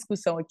 essa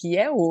discussão aqui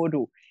é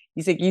ouro.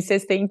 Isso aqui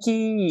vocês têm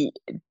que.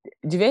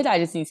 De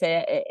verdade, assim, isso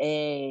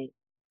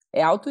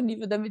é alto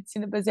nível da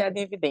medicina baseada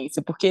em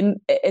evidência, porque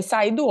é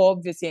sair do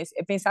óbvio, assim,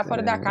 é pensar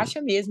fora da é,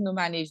 caixa mesmo no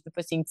manejo do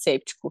paciente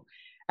séptico.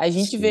 A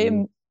gente vê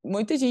sim,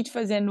 muita gente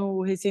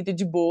fazendo receita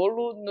de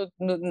bolo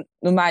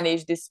no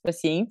manejo desses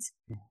pacientes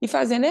e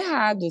fazendo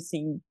errado,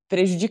 assim,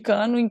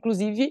 prejudicando,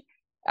 inclusive,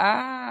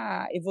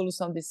 a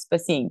evolução desses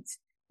pacientes.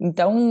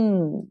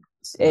 Então,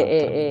 é,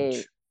 é,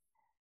 exatamente.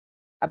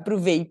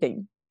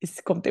 aproveitem esse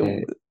É,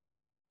 conteúdo.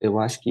 eu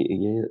acho que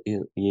e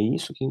é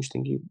isso que a gente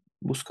tem que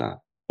buscar.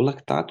 O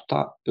lactato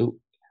tá.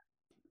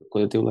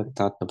 Quando eu tenho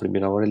lactato na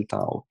primeira hora, ele tá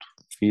alto.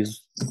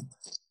 Fiz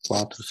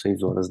 4,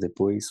 6 horas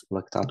depois, o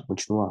lactato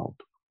continua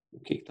alto. O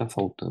que está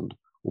faltando?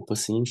 O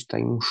paciente está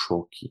em um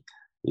choque.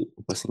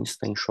 O paciente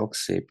está em choque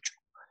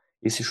séptico.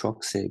 Esse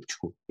choque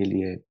séptico,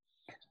 ele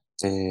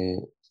é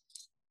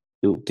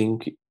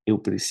eu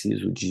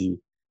preciso de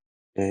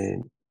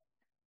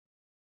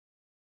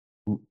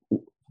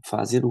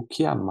fazer o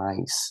que a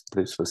mais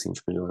para esse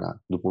paciente melhorar,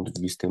 do ponto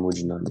de vista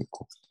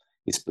hemodinâmico.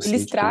 Esse Eles paciente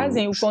tem um.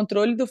 trazem o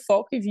controle do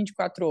foco em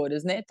 24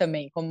 horas, né,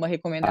 também, como uma Ah,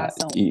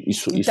 recomendação.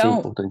 isso é Então,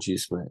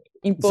 importantíssimo,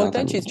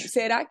 importantíssimo. exatamente.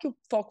 Será que o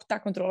foco está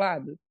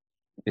controlado?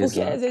 Porque às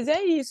Exato. vezes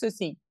é isso,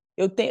 assim.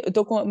 Eu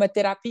tô com uma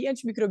terapia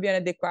antimicrobiana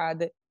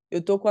adequada,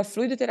 eu tô com a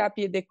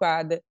fluidoterapia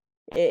adequada,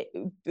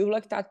 o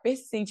lactato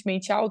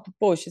persistentemente alto,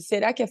 poxa,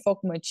 será que é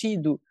foco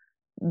mantido?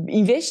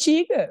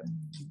 Investiga,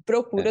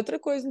 procura É. outra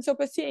coisa no seu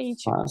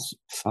paciente.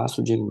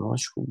 Faça o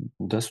diagnóstico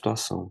da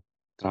situação.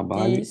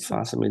 Trabalhe, Isso.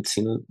 faça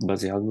medicina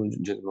baseada no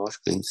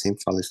diagnóstico, a gente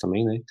sempre fala isso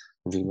também, né?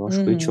 No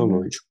diagnóstico Uhum,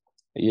 etiológico.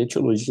 E a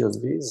etiologia, às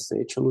vezes, é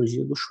a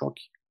etiologia do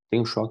choque.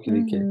 Tem um choque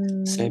ali que é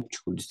uhum.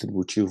 séptico,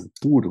 distributivo,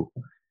 puro.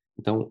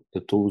 Então, eu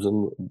estou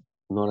usando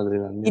E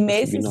noradrenalina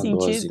para subir nesse na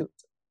dose. sentido,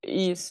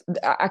 isso,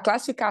 a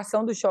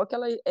classificação do choque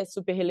ela é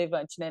super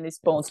relevante, né, nesse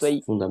ponto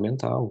aí.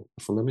 Fundamental,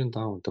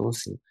 fundamental. Então,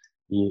 assim,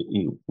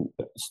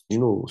 de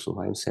novo, o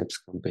Survival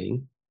Sepsis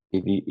Campaign,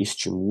 ele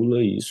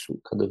estimula isso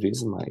cada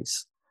vez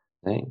mais,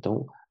 né?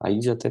 Então, aí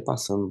já até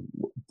passando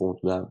o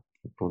ponto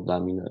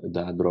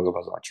da droga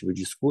vasoativa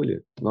de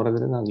escolha,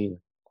 noradrenalina.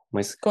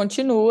 Mas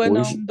Continua,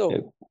 não hoje,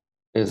 mudou.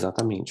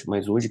 exatamente,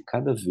 mas hoje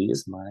cada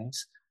vez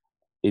mais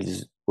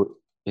eles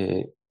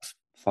é,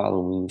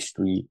 falam em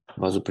instituir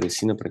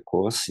vasopressina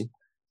precoce,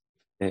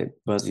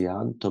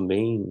 baseado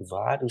também em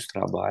vários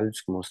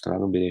trabalhos que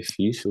mostraram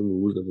benefício no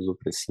uso da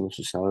vasopressina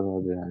associada à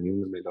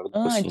adrenalina na melhora do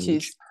paciente.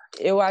 Antes,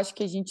 eu acho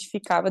que a gente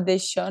ficava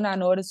deixando a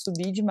nora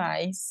subir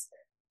demais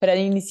para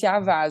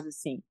iniciar vaso,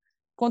 assim,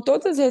 com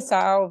todas as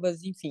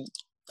ressalvas, enfim.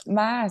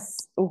 Mas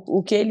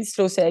o que eles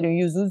trouxeram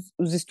e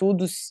os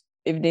estudos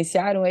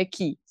evidenciaram é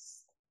que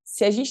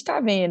se a gente está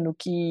vendo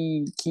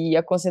que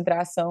a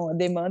concentração, a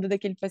demanda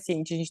daquele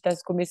paciente, a gente está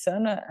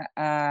começando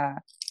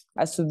a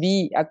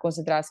subir a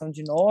concentração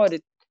de nora,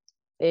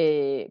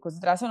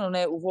 concentração não,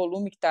 né? O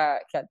volume que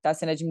tá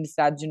sendo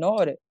administrado de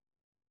nora,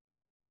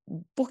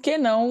 por que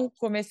não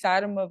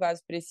começar uma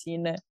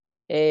vasopressina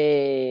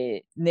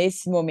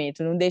nesse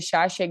momento? Não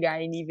deixar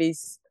chegar em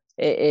níveis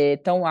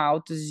tão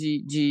altos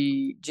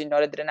de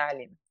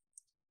noradrenalina.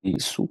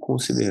 Isso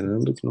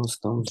considerando que nós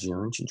estamos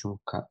diante de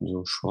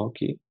um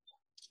choque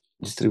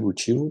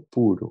distributivo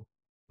puro,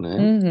 né?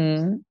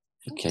 Uhum.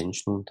 Que a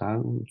gente não está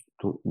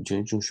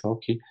diante de um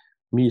choque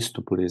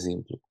misto, por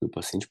exemplo. O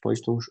paciente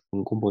pode ter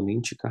um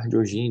componente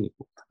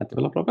cardiogênico, até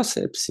pela própria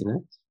sepse, né?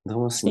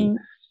 Então, assim, Sim.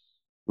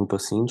 no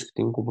paciente que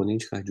tem um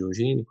componente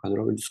cardiogênico, a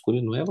droga de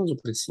escolha não é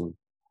vasopressina,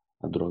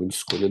 a droga de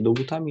escolha é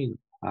dobutamina.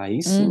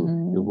 Aí sim, eu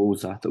Uhum. vou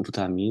usar a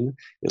dobutamina,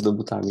 e a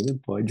dobutamina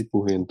pode,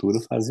 porventura,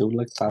 fazer o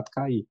lactato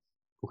cair,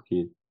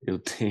 porque eu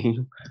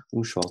tenho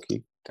um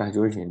choque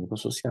cardiogênico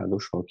associado ao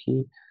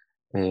choque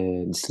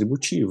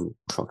distributivo,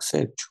 choque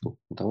séptico.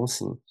 Então,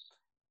 assim,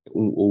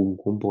 ou um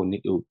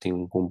componente, eu tenho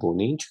um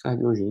componente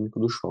cardiogênico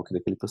do choque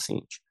daquele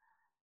paciente.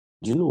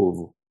 De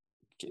novo,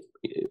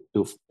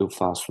 eu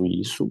faço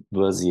isso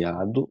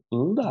baseado em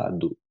um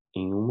dado,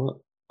 em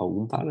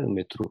algum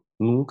parâmetro,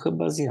 nunca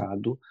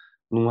baseado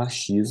num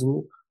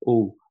achismo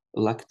ou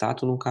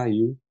lactato não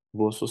caiu,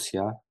 vou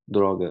associar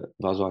droga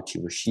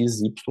vasoativa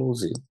X, Y,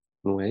 Z.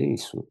 Não é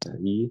isso.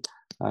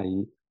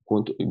 Aí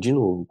de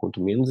novo,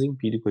 quanto menos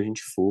empírico a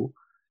gente for,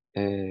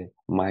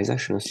 mais a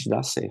chance de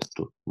dar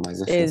certo,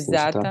 mais a chance de a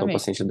gente tratar o Exatamente.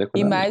 paciente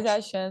E mais a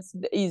adequadamente. chance,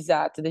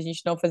 exata, da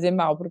gente não fazer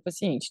mal para o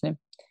paciente, né?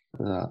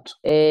 Exato.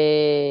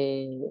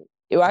 É,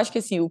 eu acho que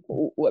assim,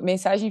 a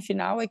mensagem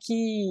final é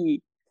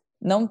que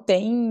não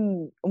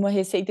tem uma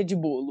receita de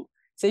bolo.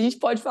 Se a gente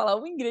pode falar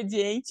um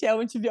ingrediente, é o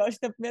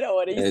antibiótico na primeira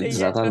hora. Isso aí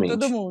já é para todo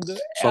Exatamente. mundo.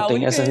 É Só a tem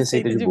única essa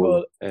receita receita de de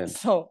bolo. bolo.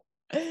 Só.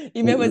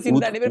 E mesmo assim, O, não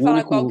o, dá nem para o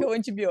falar qual que é único. o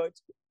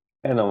antibiótico.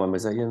 Não,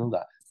 mas aí não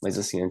dá. Mas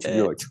assim, É,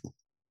 antibiótico.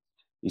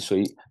 Isso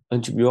aí,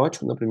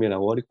 antibiótico na primeira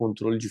hora e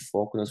controle de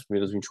foco nas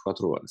primeiras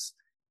 24 horas.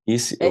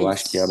 Esse é eu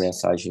acho que é a isso.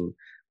 mensagem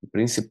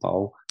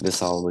principal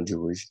dessa aula de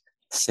hoje.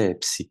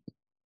 Sepse.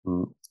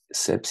 Hum,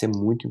 Sepse é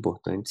muito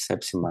importante,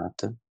 sepse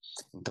mata.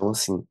 Então,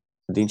 assim,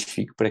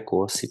 identifique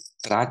precoce,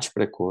 trate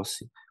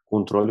precoce,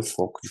 controle o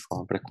foco de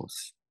forma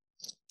precoce.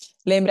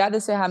 Lembrar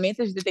das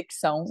ferramentas de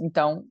detecção.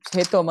 Então,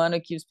 retomando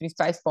aqui os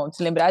principais pontos.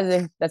 Lembrar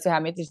das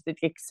ferramentas de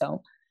detecção.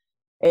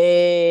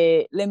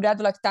 Lembrar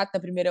do lactato na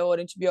primeira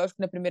hora,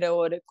 antibiótico na primeira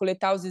hora,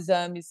 coletar os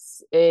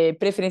exames,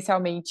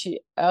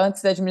 preferencialmente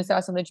antes da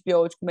administração do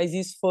antibiótico, mas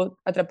isso for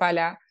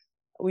atrapalhar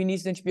o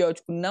início do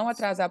antibiótico, não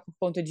atrasar por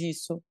conta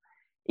disso.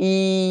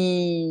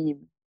 E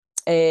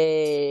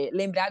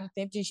lembrar do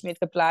tempo de enchimento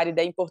capilar e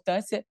da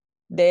importância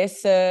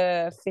dessa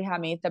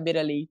ferramenta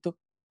beira-leito.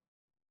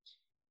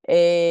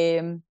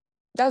 É,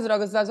 das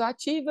drogas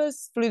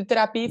vasoativas,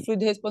 fluidoterapia e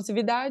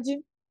fluidoresponsividade.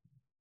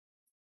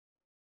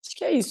 Acho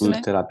que é isso, né?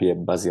 Fluidoterapia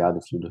baseada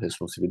em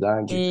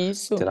fluidoresponsividade,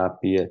 Isso.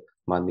 terapia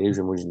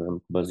manejo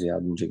hemodinâmico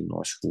baseado em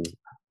diagnóstico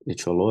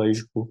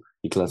etiológico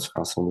e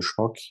classificação do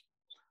choque,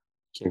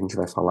 que a gente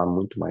vai falar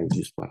muito mais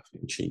disso para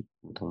frente aí.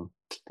 Então,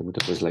 tem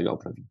muita coisa legal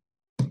para vir.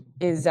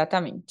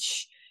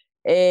 Exatamente.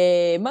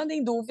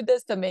 Mandem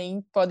dúvidas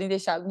também, podem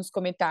deixar nos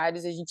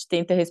comentários, a gente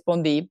tenta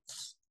responder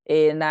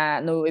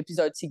no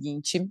episódio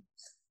seguinte.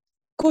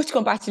 Curte,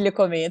 compartilha,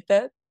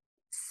 comenta.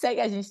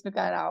 Segue a gente no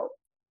canal.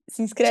 Se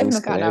Se inscreve no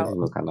inscreve canal.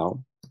 no canal,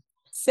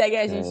 Segue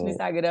a gente no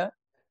Instagram,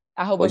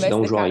 pode dar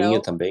um Mestre da joinha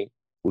Carol, também.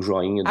 O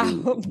joinha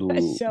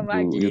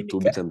Chama do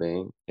YouTube Clínica.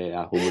 também é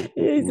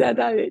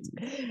Exatamente.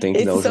 tem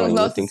que dar Esses o são os joinha, tem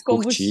nossos que curtir.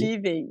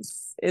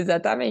 combustíveis.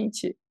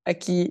 Exatamente.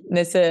 Aqui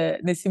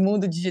nesse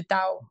mundo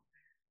digital.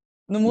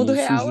 No mundo E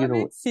real, a surgiram,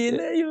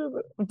 medicina e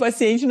o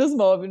paciente nos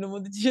move. No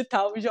mundo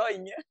digital, o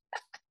joinha.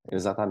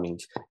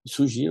 exatamente,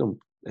 surgiram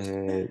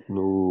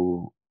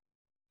no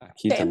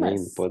aqui também,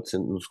 Temas. pode ser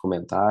nos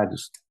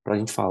comentários, para a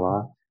gente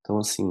falar. Então,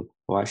 assim,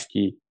 eu acho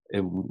que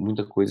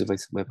muita coisa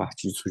vai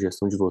partir de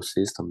sugestão de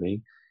vocês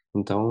também.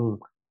 Então,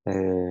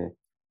 é,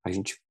 a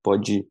gente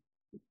pode,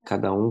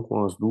 cada um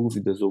com as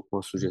dúvidas ou com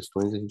as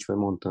sugestões, a gente vai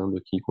montando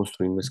aqui,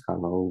 construindo esse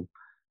canal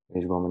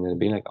de uma maneira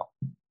bem legal.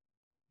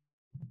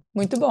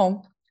 Muito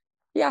bom.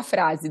 E a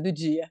frase do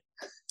dia?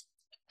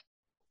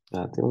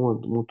 Ah, tem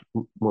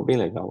uma bem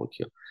legal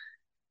aqui, ó.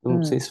 Eu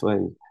não sei Hum. se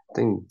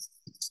tem,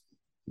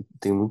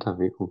 tem muito a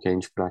ver com o que a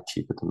gente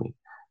pratica também.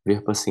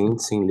 Ver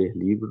pacientes sem ler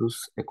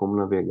livros é como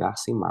navegar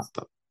sem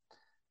mapa.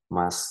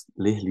 Mas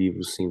ler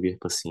livros sem ver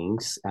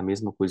pacientes é a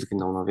mesma coisa que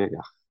não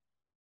navegar.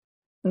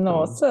 Então,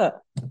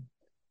 Nossa,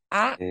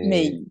 é,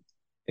 amei.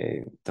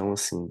 então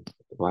assim,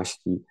 eu acho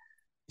que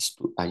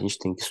a gente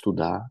tem que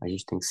estudar, a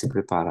gente tem que se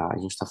preparar, a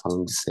gente está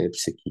falando de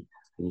sepse aqui,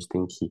 a gente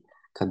tem que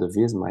cada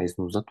vez mais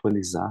nos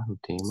atualizar no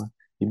tema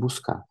e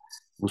buscar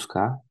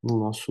no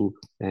nosso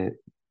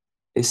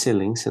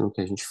excelência no que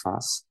a gente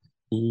faz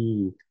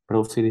e para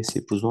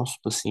oferecer para os nossos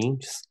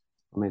pacientes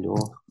a melhor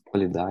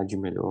qualidade, o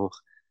melhor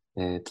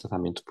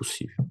tratamento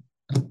possível.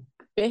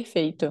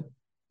 Perfeito.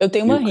 Eu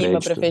tenho E uma o rima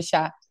para crédito,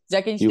 fechar.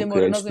 Já que a gente e o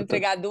demorou, nós crédito vamos tá,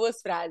 entregar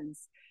duas frases.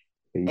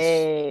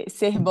 é isso.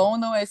 Ser bom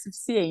não é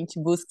suficiente,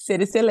 busque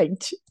ser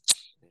excelente.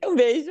 Um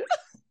beijo.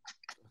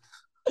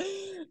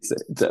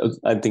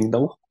 Tem que dar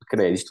um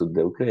crédito,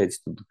 deu o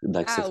crédito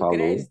da que você O falou,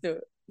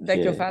 crédito da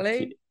que que eu é, que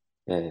falei?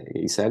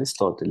 isso é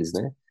Aristóteles,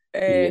 né? E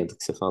é É, do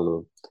que você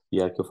falou.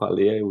 E a que eu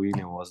falei é o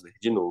William Osler,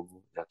 de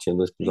novo. Já tinha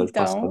no episódio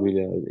passado,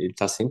 então, ele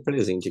tá sempre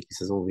presente aqui,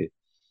 vocês vão ver.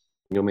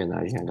 Em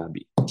homenagem à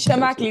Gabi.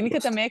 Chamar a clínica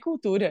também é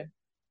cultura.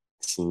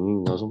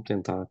 Sim, nós vamos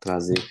tentar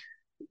trazer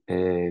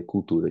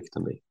cultura aqui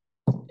também.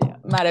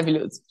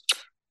 Maravilhoso.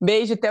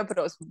 Beijo, até o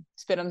próximo.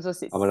 Esperamos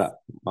vocês.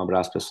 Um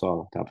abraço,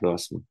 pessoal. Até a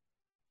próxima.